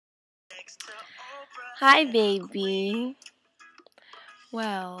Hi, baby.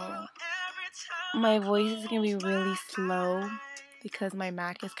 Well, my voice is gonna be really slow because my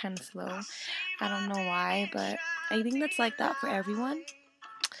Mac is kind of slow. I don't know why, but I think that's like that for everyone.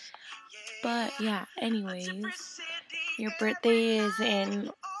 But yeah, anyways, your birthday is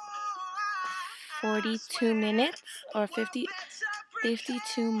in 42 minutes or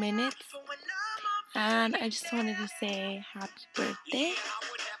 52 minutes. And I just wanted to say happy birthday.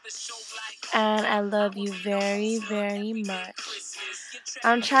 And I love you very, very much.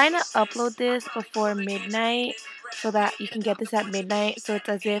 I'm trying to upload this before midnight so that you can get this at midnight. So it's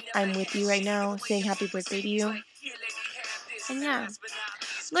as if I'm with you right now saying happy birthday to you. And yeah.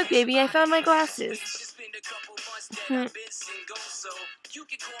 Look, baby, I found my glasses. But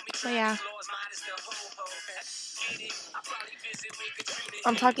yeah.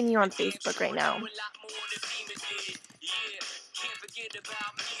 I'm talking to you on Facebook right now.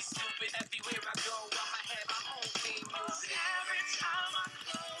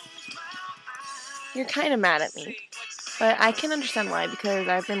 You're kind of mad at me. But I can understand why, because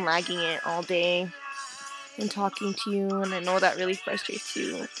I've been lagging it all day and talking to you, and I know that really frustrates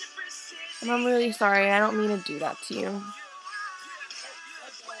you. And I'm really sorry, I don't mean to do that to you.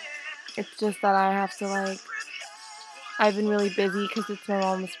 It's just that I have to, I've been really busy because it's my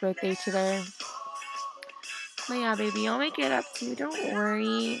mom's birthday today. But yeah, baby, I'll make it up to you, don't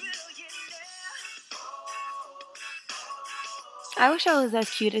worry. I wish I was as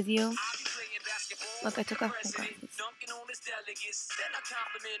cute as you. Look, I took off my glasses.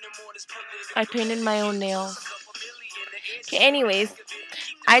 I painted my own nails. Okay, anyways,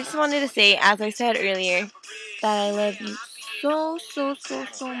 I just wanted to say, as I said earlier, that I love you so, so, so,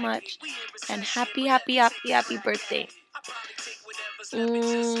 so much. And happy, happy, happy, happy birthday.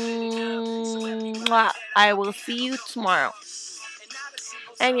 I will see you tomorrow.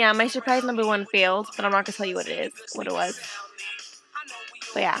 And yeah, my surprise number 1 failed, but I'm not going to tell you what it was.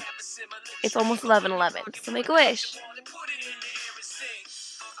 But yeah, it's almost 11:11, so make a wish.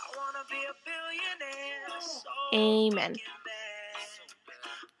 Amen.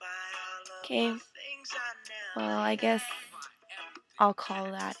 Okay. Well, I guess I'll call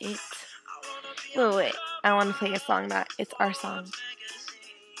that it. Wait. I want to play a song that it's our song.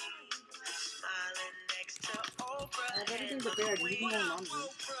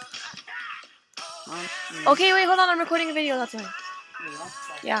 Okay, wait, hold on. I'm recording a video. That's why.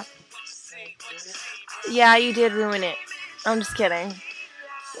 Yeah. Yeah, you did ruin it. I'm just kidding.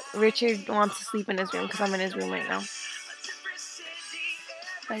 Richard wants to sleep in his room because I'm in his room right now.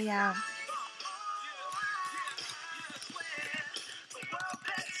 But yeah.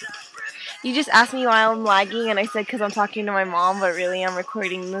 You just asked me why I'm lagging, and I said because I'm talking to my mom, but really I'm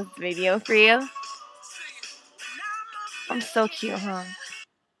recording this video for you. I'm so cute, huh?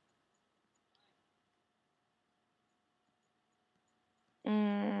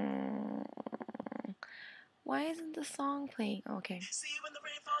 Why isn't the song playing? Okay.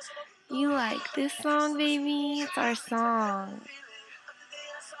 You like this song, baby? It's our song.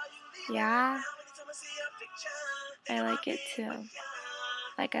 Yeah? I like it too.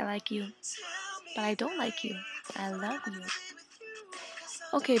 Like I like you. But I don't like you. I love you.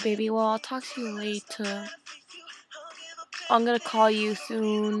 Okay, baby. Well, I'll talk to you later. I'm gonna call you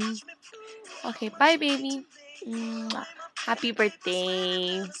soon. Okay, bye, baby. Happy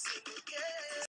birthday.